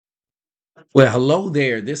Well, hello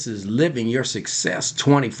there. This is Living Your Success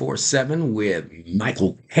 24/7 with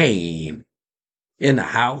Michael Kane in the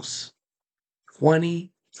house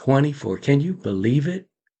 2024. Can you believe it?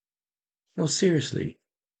 No, seriously.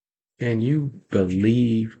 Can you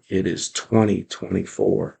believe it is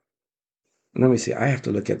 2024? Let me see. I have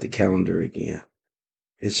to look at the calendar again.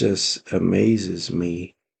 It just amazes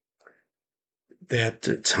me that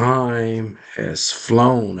the time has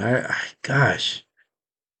flown. Gosh,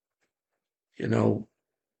 you know,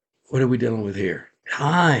 what are we dealing with here?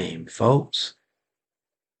 Time, folks.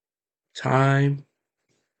 Time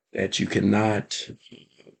that you cannot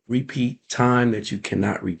repeat, time that you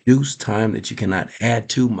cannot reduce, time that you cannot add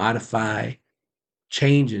to, modify,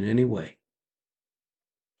 change in any way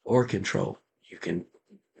or control.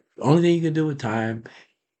 The only thing you can do with time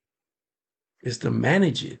is to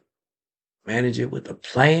manage it. Manage it with a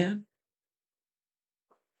plan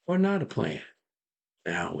or not a plan.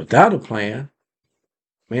 Now, without a plan,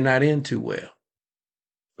 may not end too well.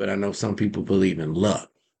 But I know some people believe in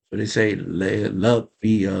luck. But they say, let luck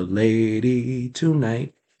be a lady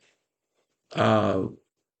tonight. Uh,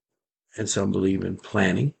 and some believe in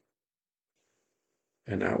planning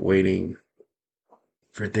and not waiting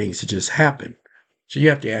for things to just happen. So you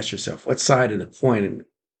have to ask yourself, what side of the coin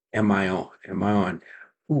am I on? Am I on,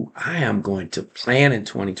 ooh, I am going to plan in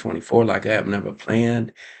 2024 like I have never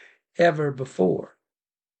planned ever before,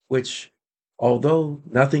 which, although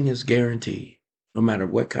nothing is guaranteed, no matter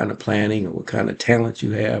what kind of planning or what kind of talent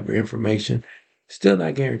you have or information, still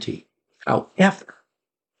not guaranteed. However,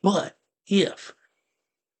 but if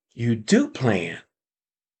you do plan,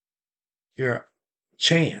 your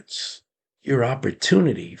chance, your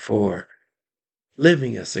opportunity for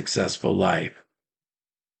living a successful life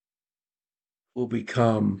will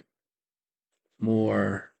become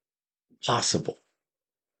more possible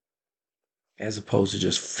as opposed to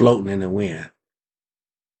just floating in the wind.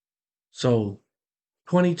 So,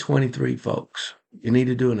 2023, folks, you need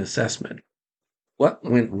to do an assessment. What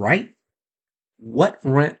went right? What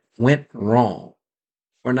went wrong?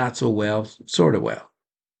 Or not so well, sort of well.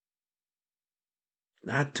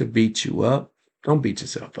 Not to beat you up. Don't beat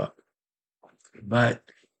yourself up. But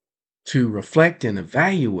to reflect and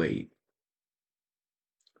evaluate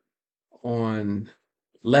on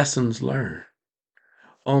lessons learned.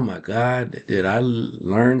 Oh my God, did I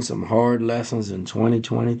learn some hard lessons in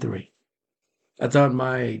 2023? I thought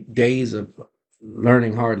my days of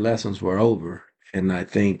learning hard lessons were over, and I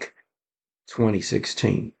think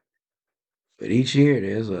 2016. But each year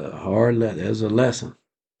there's a lesson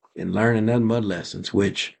in learning nothing but lessons,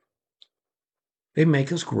 which they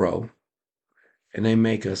make us grow and they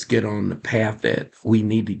make us get on the path that we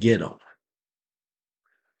need to get on.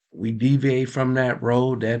 We deviate from that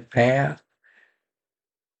road, that path,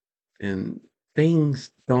 and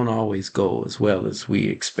things don't always go as well as we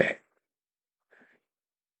expect.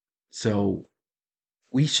 So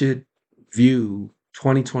we should view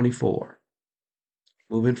 2024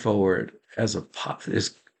 moving forward as a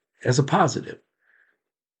positive,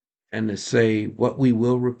 and to say what we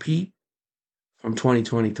will repeat from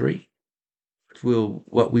 2023,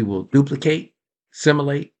 what we will duplicate,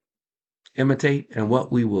 simulate, imitate, and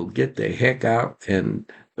what we will get the heck out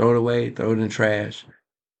and throw it away, throw it in the trash,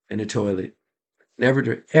 in the toilet, never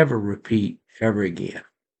to ever repeat ever again.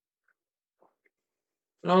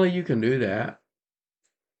 Not only you can do that,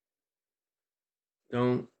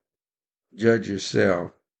 don't judge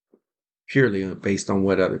yourself purely based on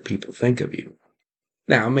what other people think of you.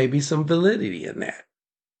 Now, maybe some validity in that.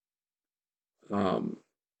 Um,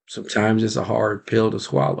 Sometimes it's a hard pill to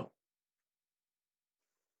swallow,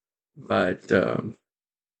 but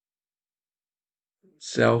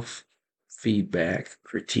self feedback,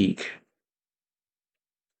 critique,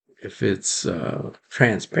 if it's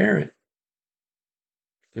transparent,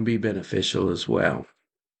 can be beneficial as well.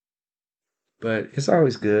 But it's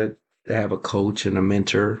always good to have a coach and a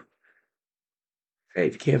mentor. Hey,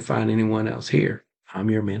 if you can't find anyone else here, I'm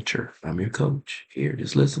your mentor. I'm your coach. Here,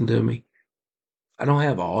 just listen to me. I don't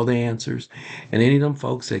have all the answers. And any of them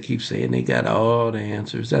folks that keep saying they got all the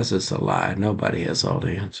answers, that's just a lie. Nobody has all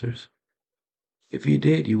the answers. If you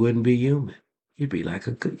did, you wouldn't be human. You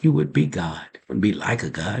would be God. You wouldn't be like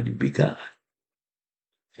a God, you'd be God.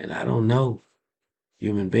 And I don't know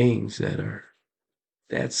human beings that are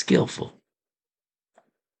that skillful,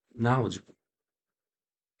 knowledgeable,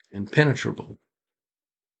 impenetrable,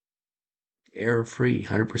 error free,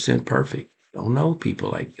 100% perfect. Don't know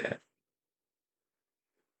people like that.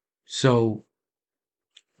 So,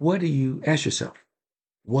 ask yourself,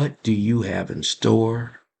 what do you have in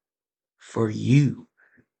store for you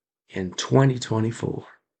in 2024?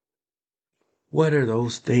 What are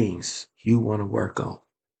those things you want to work on?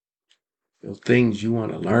 Those things you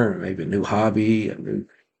want to learn, maybe a new hobby,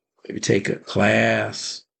 maybe take a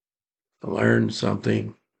class, learn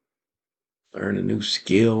something, learn a new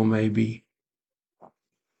skill, maybe.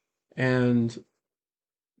 And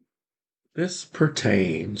this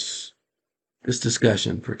pertains, this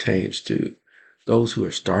discussion pertains to those who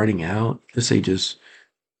are starting out. Let's say just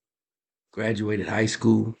graduated high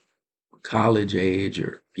school, college age,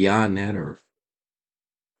 or beyond that, or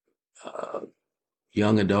uh,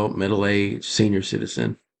 young adult, middle age, senior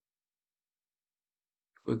citizen.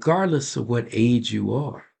 Regardless of what age you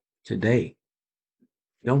are today,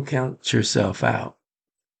 don't count yourself out.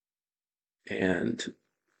 And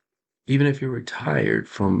even if you're retired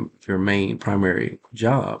from your main primary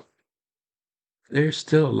job, there's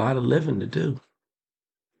still a lot of living to do.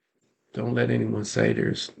 Don't let anyone say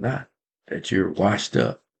there's not, that you're washed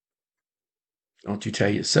up. Don't you tell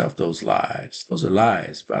yourself those lies. Those are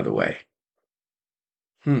lies, by the way.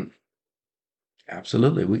 Hmm.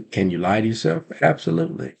 Absolutely. Can you lie to yourself?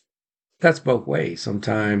 Absolutely. That's both ways.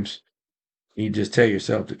 Sometimes you just tell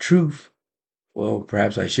yourself the truth. Well,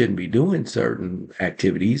 perhaps I shouldn't be doing certain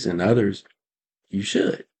activities, and others you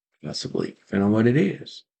should, possibly, depending on what it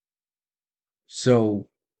is. So,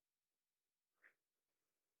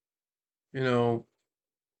 you know,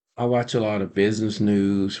 I watch a lot of business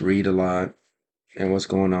news, read a lot, and what's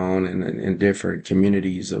going on in different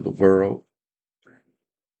communities of the world.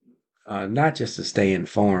 Not just to stay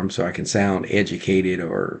informed so I can sound educated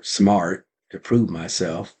or smart to prove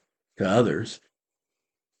myself to others,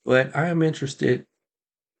 but I am interested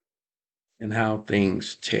in how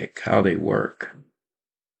things tick, how they work,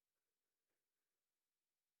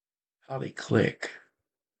 how they click.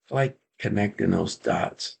 I like connecting those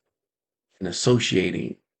dots and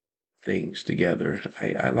associating things together.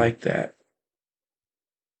 I like that.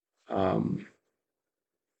 Um,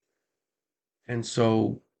 and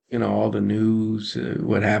so, all the news,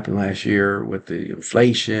 what happened last year with the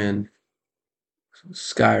inflation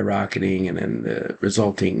skyrocketing and then the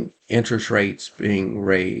resulting interest rates being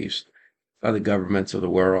raised by the governments of the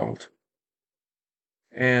world.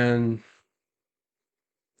 And,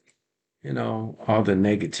 all the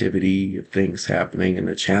negativity of things happening and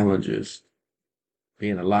the challenges,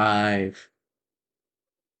 being alive,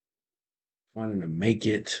 wanting to make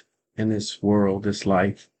it in this world, this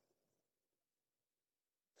life.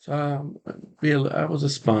 So I was a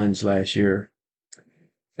sponge last year.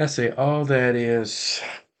 I say all that is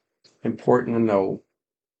important to know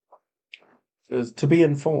is to be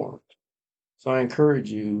informed. So I encourage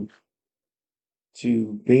you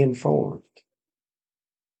to be informed.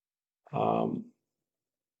 Um,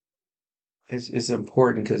 it's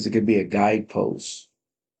important because it could be a guidepost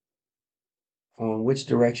on which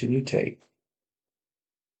direction you take.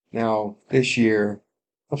 Now, this year,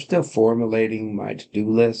 I'm still formulating my to-do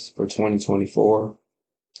list for 2024.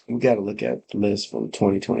 We got to look at the list from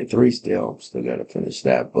 2023 still. Still got to finish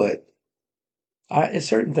that. But it's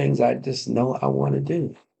certain things I just know I want to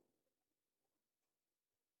do.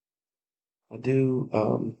 I do,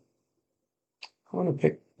 I want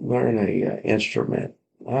to learn a instrument.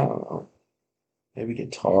 I don't know. Maybe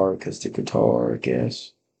guitar, acoustic guitar, I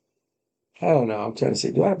guess. I don't know. I'm trying to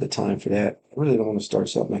say, do I have the time for that? I really don't want to start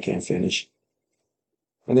something I can't finish.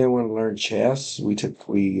 And then I want to learn chess. We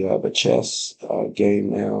have a chess game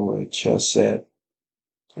now, a chess set.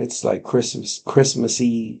 It's like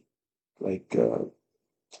Christmassy, like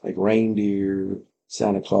reindeer,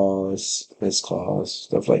 Santa Claus, Miss Claus,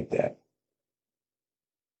 stuff like that.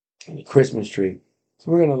 And a Christmas tree.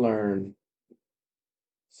 So we're gonna learn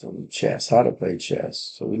some chess, how to play chess.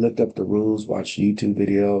 So we looked up the rules, watched YouTube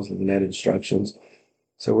videos, looking at instructions.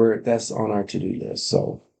 So that's on our to-do list.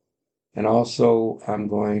 So and also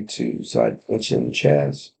so I mentioned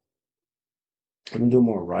chess. I'm gonna do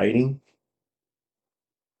more writing.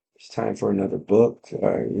 It's time for another book.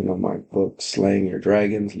 My book, Slaying Your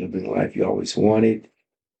Dragons, Living the Life You Always Wanted.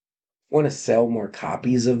 Want to sell more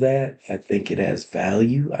copies of that. I think it has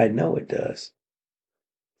value. I know it does.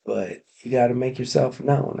 But you got to make yourself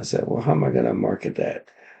known. I said, well, how am I going to market that?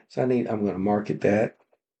 So I'm going to market that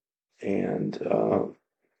and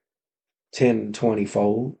 10, 20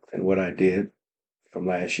 fold in what I did from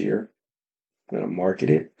last year. I'm going to market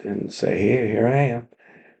it and say, here I am.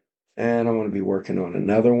 And I'm going to be working on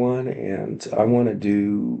another one. And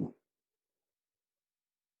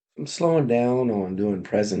I'm slowing down on doing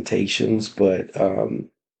presentations, but I'm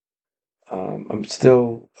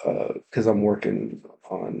still, because I'm working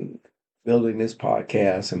on building this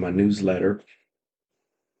podcast and my newsletter,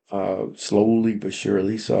 slowly but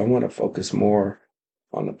surely. So I want to focus more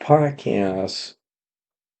on the podcast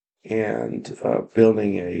and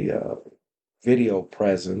building a video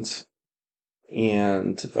presence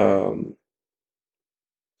and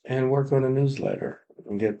work on a newsletter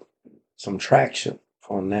and get some traction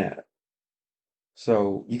on that.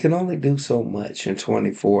 So you can only do so much in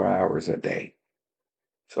 24 hours a day.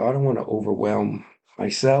 So I don't want to overwhelm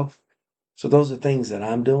myself. So those are things that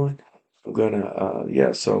I'm doing. I'm gonna,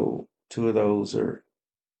 yeah. So two of those are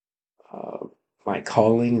uh, my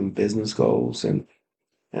calling and business goals, and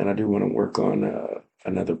I do want to work on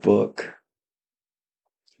another book.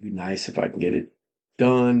 It'd be nice if I can get it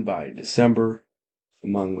done by December,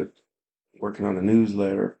 among with working on a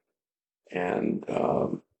newsletter, and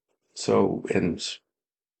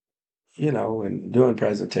and doing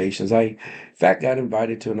presentations. In fact, got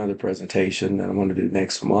invited to another presentation that I'm going to do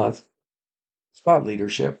next month. It's about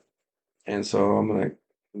leadership, and so I'm going to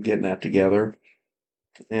get that together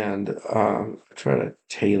and try to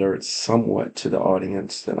tailor it somewhat to the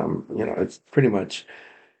audience that it's pretty much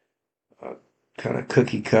kind of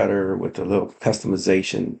cookie cutter with a little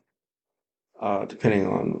customization, depending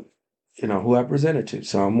on, who I present it to.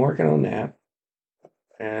 So I'm working on that.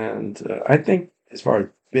 And I think as far as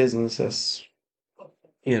business, that's,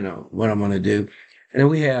 what I'm going to do. And then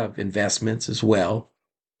we have investments as well.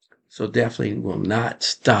 So definitely will not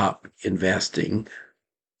stop investing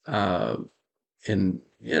uh, in,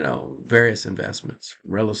 various investments,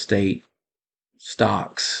 real estate,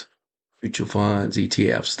 stocks, mutual funds,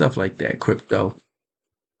 ETFs, stuff like that, crypto.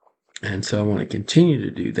 And so I want to continue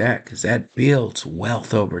to do that because that builds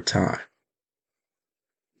wealth over time.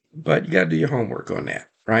 But you got to do your homework on that,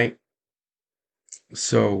 right?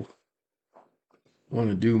 So I want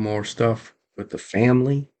to do more stuff with the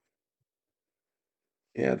family.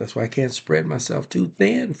 Yeah, that's why I can't spread myself too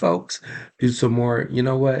thin, folks. Do some more. You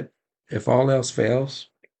know what? If all else fails,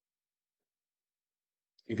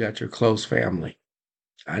 you got your close family.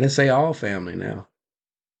 I didn't say all family now,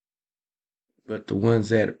 but the ones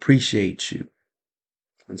that appreciate you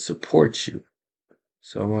and support you.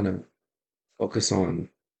 So I want to focus on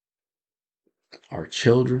our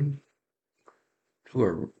children who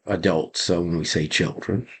are adults. So when we say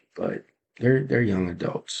children, but they're young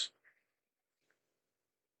adults,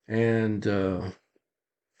 and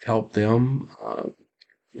help them,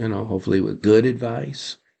 hopefully with good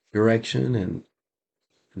advice, direction, and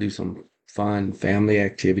do some fun family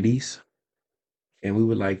activities. And we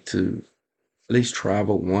would like to at least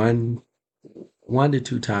travel one to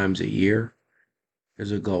two times a year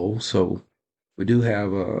as a goal. So we do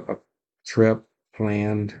have a trip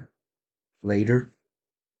planned later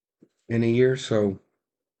in a year. So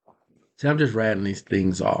I'm just rattling these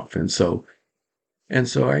things off. And so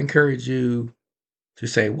I encourage you to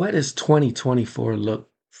say, what does 2024 look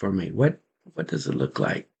for me? What does it look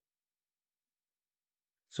like?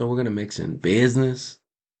 So we're gonna mix in business,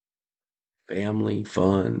 family,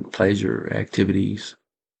 fun, pleasure, activities.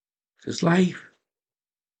 Because life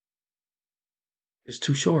is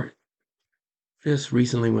too short. Just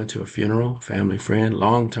recently went to a funeral, family friend,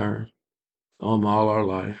 long term, all our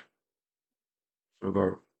life, one of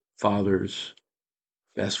our father's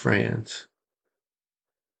best friends.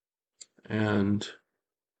 And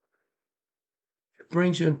it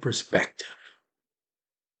brings you in perspective,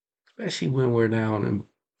 especially when we're now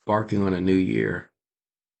embarking on a new year.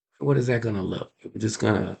 What is that gonna look? We're just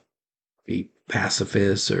gonna be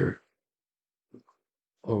pacifists or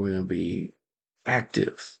we're gonna be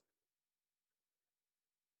active.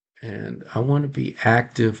 And I want to be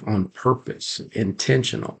active on purpose,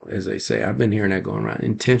 intentional, as they say. I've been hearing that going around,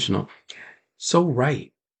 intentional. So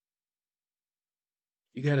right.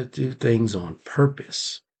 You got to do things on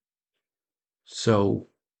purpose. So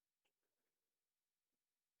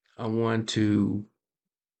I want to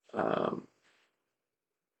um,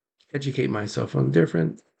 educate myself on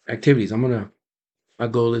different activities. My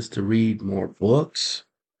goal is to read more books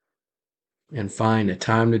and find a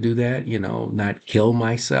time to do that, not kill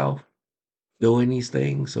myself doing these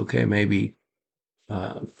things. Okay, maybe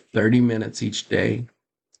 30 minutes each day,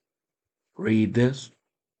 read this,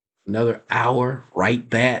 another hour, write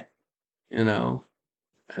that, you know,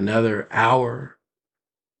 another hour,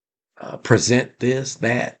 present this,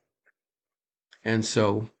 that.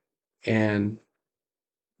 And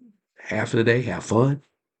half of the day, have fun.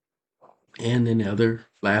 And then the other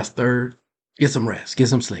last third, get some rest, get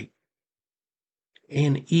some sleep.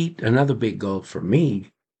 And eat. Another big goal for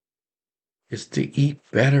me is to eat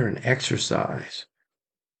better and exercise.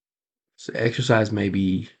 So exercise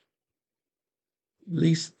maybe at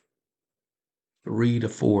least 3 to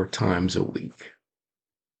 4 times a week.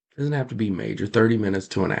 Doesn't have to be major, 30 minutes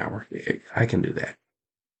to an hour. I can do that.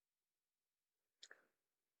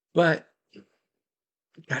 But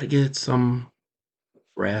got to get some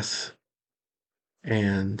rest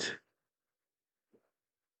and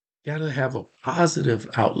got to have a positive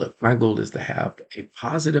outlook. My goal is to have a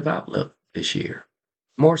positive outlook this year,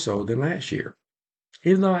 more so than last year,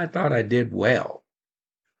 even though I thought I did well.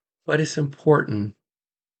 But it's important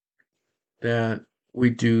that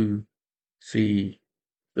we do see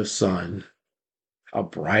the sun, how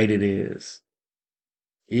bright it is,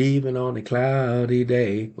 even on a cloudy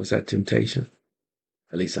day. Was that temptation?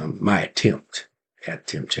 At least my attempt at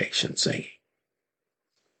temptation singing.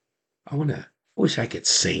 I wish I could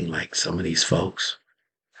sing like some of these folks.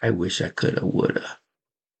 I wish I coulda, woulda.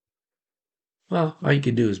 Well, all you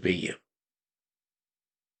can do is be you.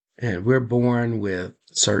 And we're born with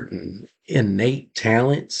certain innate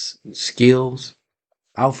talents and skills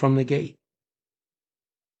out from the gate.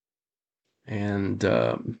 And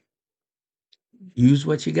use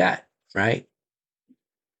what you got, right?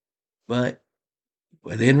 But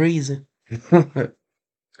within reason. So,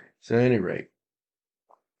 at any rate,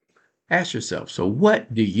 ask yourself, so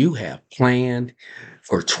what do you have planned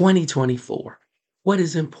for 2024? What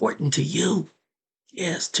is important to you?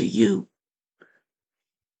 Yes, to you.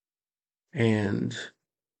 And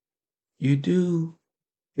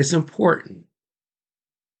it's important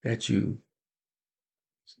that you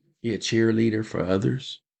be a cheerleader for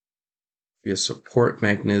others, be a support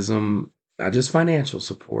mechanism, not just financial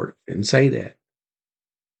support, didn't say that,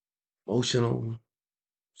 emotional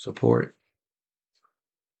support.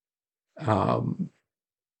 But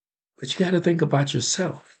you got to think about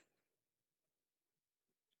yourself.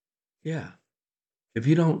 Yeah. If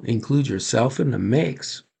you don't include yourself in the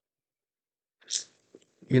mix,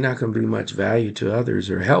 you're not going to be much value to others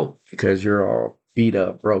or help because you're all beat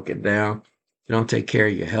up, broken down. You don't take care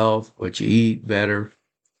of your health, what you eat better,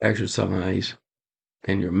 exercise,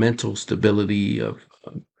 and your mental stability of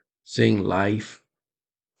seeing life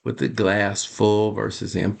with the glass full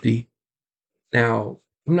versus empty. Now,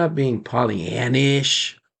 I'm not being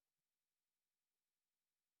Pollyannish.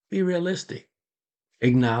 Be realistic.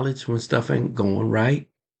 Acknowledge when stuff ain't going right.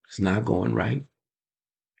 It's not going right.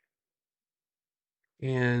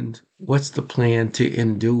 And what's the plan to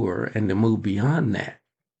endure and to move beyond that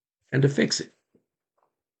and to fix it?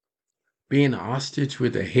 Being an ostrich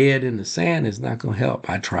with a head in the sand is not going to help.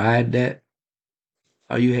 I tried that.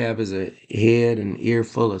 All you have is a head and ear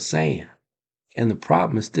full of sand. And the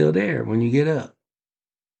problem is still there when you get up.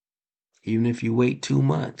 Even if you wait 2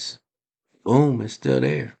 months, boom, it's still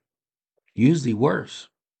there. Usually worse.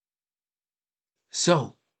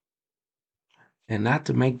 So, and not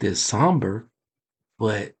to make this somber,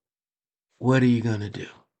 but what are you going to do?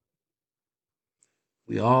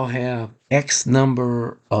 We all have X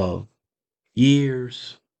number of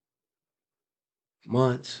years,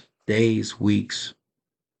 months, days,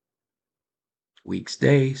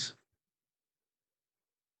 days,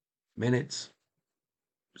 minutes,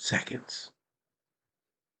 seconds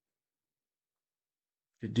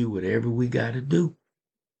to do whatever we got to do.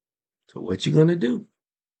 So what you going to do?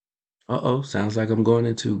 Uh-oh, sounds like I'm going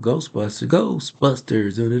into Ghostbusters.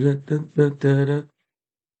 Ghostbusters.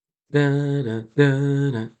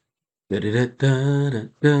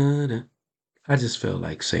 I just felt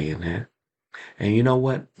like saying that. And you know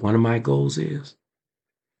what? One of my goals is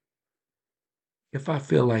if I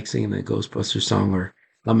feel like singing that Ghostbusters song or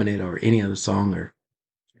humming it or any other song or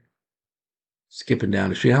skipping down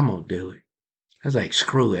the street, I'm going to do it. I was like,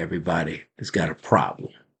 screw everybody that's got a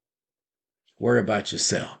problem. Worry about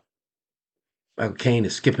yourself. Michael Caine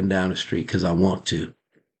is skipping down the street because I want to.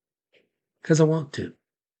 Because I want to.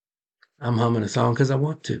 I'm humming a song because I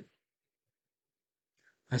want to.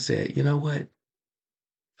 I said, you know what?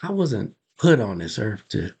 I wasn't put on this earth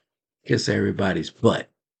to kiss everybody's butt.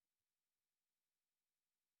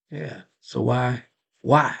 Yeah. So why?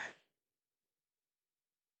 Why?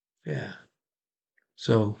 Yeah.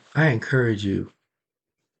 So I encourage you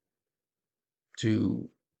to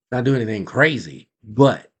not do anything crazy,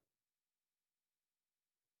 but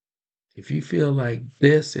if you feel like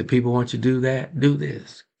this and people want you to do that, do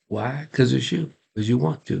this. Why? Because it's you. Because you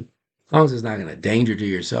want to. As long as it's not going to danger to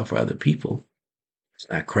yourself or other people. It's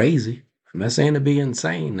not crazy. I'm not saying to be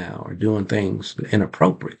insane now or doing things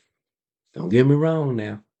inappropriate. Don't get me wrong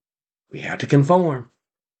now. We have to conform.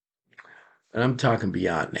 But I'm talking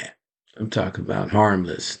beyond that. I'm talking about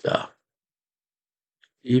harmless stuff.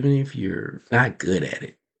 Even if you're not good at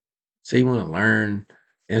it. Say you want to learn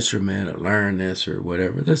instrument or learn this or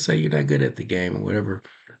whatever. Let's say you're not good at the game or whatever.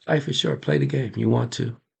 Life is short. Play the game. You want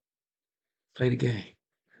to. Play the game.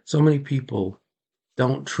 So many people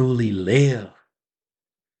don't truly live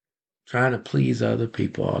trying to please other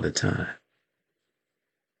people all the time.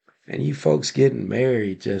 And you folks getting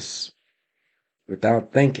married just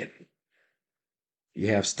without thinking.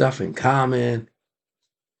 You have stuff in common.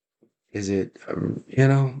 Is it,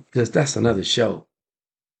 because that's another show.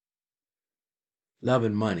 Love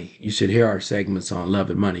and Money. You should hear our segments on Love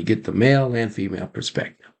and Money. Get the male and female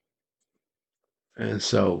perspective. And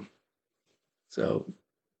so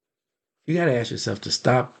you got to ask yourself to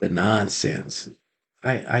stop the nonsense.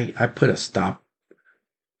 I put a stop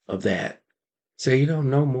of that. Say you don't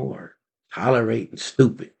know more. Tolerating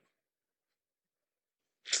stupid.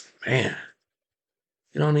 Man,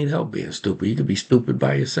 you don't need help being stupid. You can be stupid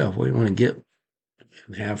by yourself. What do you want to get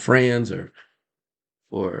and have friends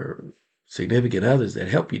or significant others that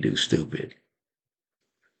help you do stupid?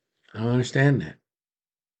 I don't understand that.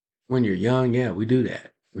 When you're young, yeah, we do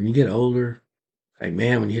that. When you get older, like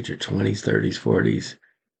man, when you hit your 20s, 30s, 40s,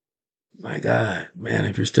 my God, man,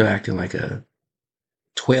 if you're still acting like a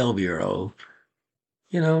 12-year-old,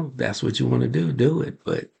 that's what you want to do it.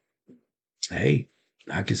 But hey,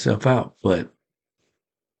 knock yourself out. But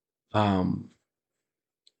um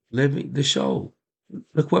living the show.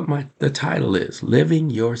 Look what the title is. Living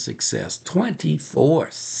Your Success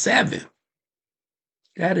 24/7.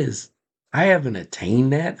 That is, I haven't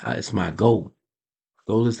attained that. It's my goal.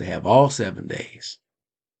 Goal is to have all 7 days.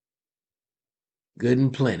 Good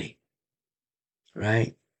and plenty,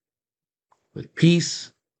 right? With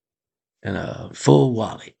peace and a full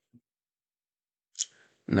wallet.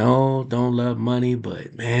 No, don't love money,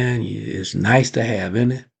 but man, it's nice to have,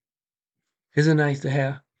 isn't it? Isn't it nice to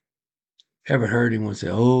have? Ever heard anyone say,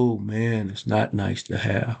 oh man, it's not nice to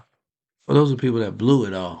have? Well, those are people that blew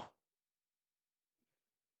it all.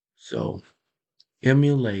 So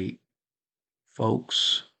emulate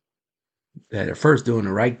folks that are first doing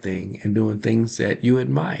the right thing and doing things that you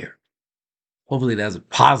admire. Hopefully that's a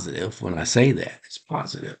positive when I say that. It's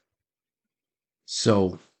positive.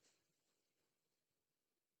 So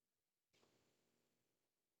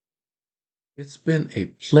it's been a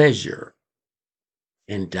pleasure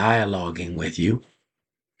in dialoguing with you.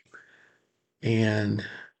 And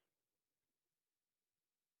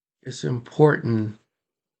it's important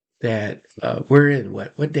that we're in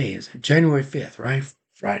what day is it? January 5th, right?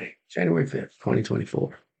 Friday, January 5th,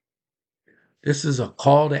 2024. This is a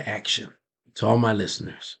call to action to all my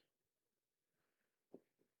listeners.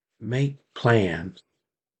 Make plans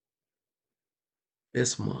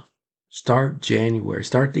this month. Start January.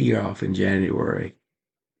 Start the year off in January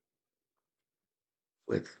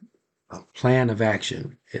with a plan of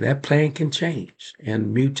action. And that plan can change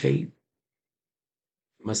and mutate,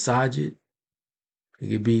 massage it. It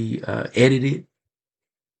could be edited, it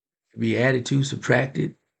could be added to,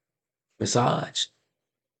 subtracted, massaged,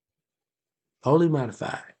 wholly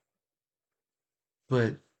modified.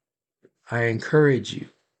 But I encourage you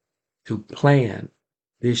to plan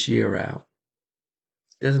this year out.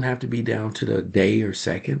 It doesn't have to be down to the day or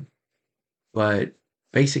second, but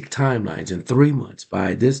basic timelines in 3 months.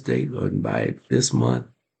 By this date or by this month,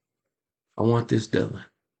 I want this done.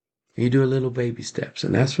 And you do a little baby steps,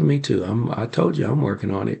 and that's for me too. I told you I'm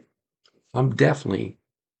working on it. I'm definitely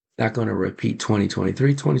not going to repeat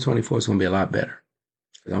 2023. 2024 is going to be a lot better.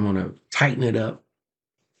 I'm going to tighten it up,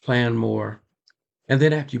 plan more, and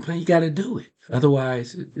then after you plan, you got to do it.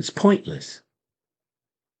 Otherwise, it's pointless.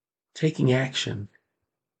 Taking action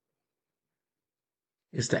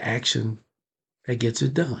is the action that gets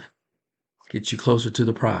it done, gets you closer to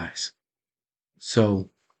the prize. So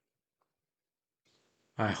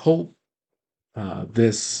I hope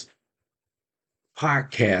this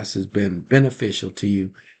podcast has been beneficial to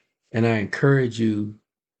you, and I encourage you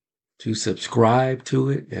to subscribe to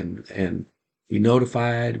it and be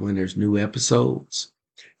notified when there's new episodes.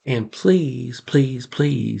 And please, please,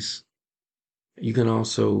 please, you can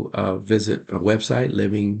also visit my website,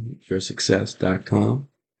 livingyoursuccess.com,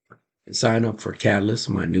 and sign up for Catalyst,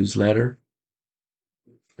 my newsletter.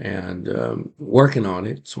 And working on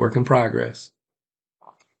it. It's work in progress.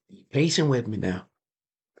 Be patient with me now.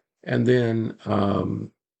 And then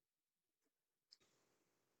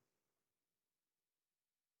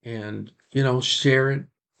share it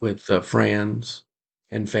with friends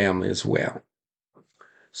and family as well.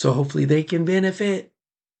 So hopefully they can benefit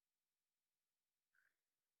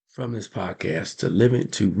from this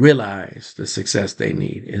podcast to realize the success they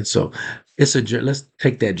need. And so let's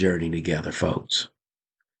take that journey together, folks.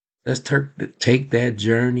 Let's take that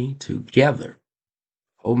journey together.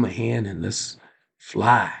 Hold my hand and let's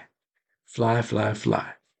fly, fly, fly,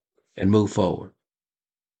 fly, and move forward.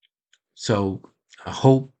 So I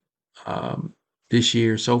hope this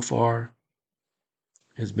year so far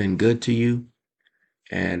has been good to you.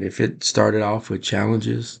 And if it started off with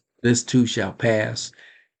challenges, this too shall pass.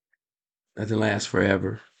 Nothing lasts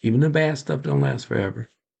forever. Even the bad stuff don't last forever.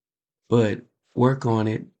 But work on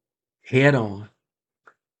it head on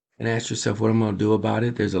and ask yourself what I'm going to do about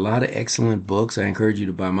it. There's a lot of excellent books. I encourage you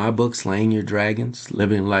to buy my book, Slaying Your Dragons,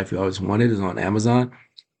 Living the Life You Always Wanted, is on Amazon.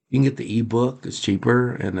 You can get the ebook. It's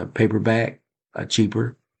cheaper, and the paperback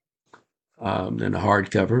cheaper than the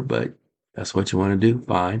hardcover, but that's what you want to do,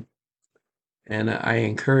 fine. And I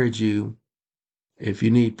encourage you, if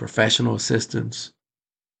you need professional assistance,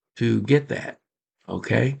 to get that,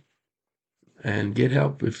 okay? And get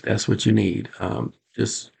help if that's what you need.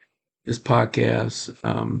 Just this podcast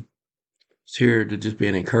is here to just be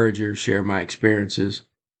an encourager, share my experiences.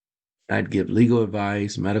 I'd give legal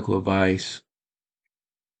advice, medical advice,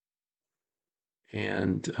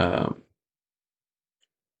 and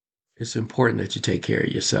it's important that you take care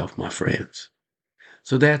of yourself, my friends.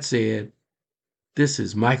 So that said, this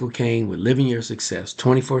is Michael Kane with Living Your Success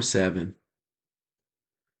 24/7.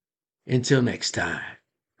 Until next time,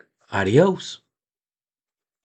 adios.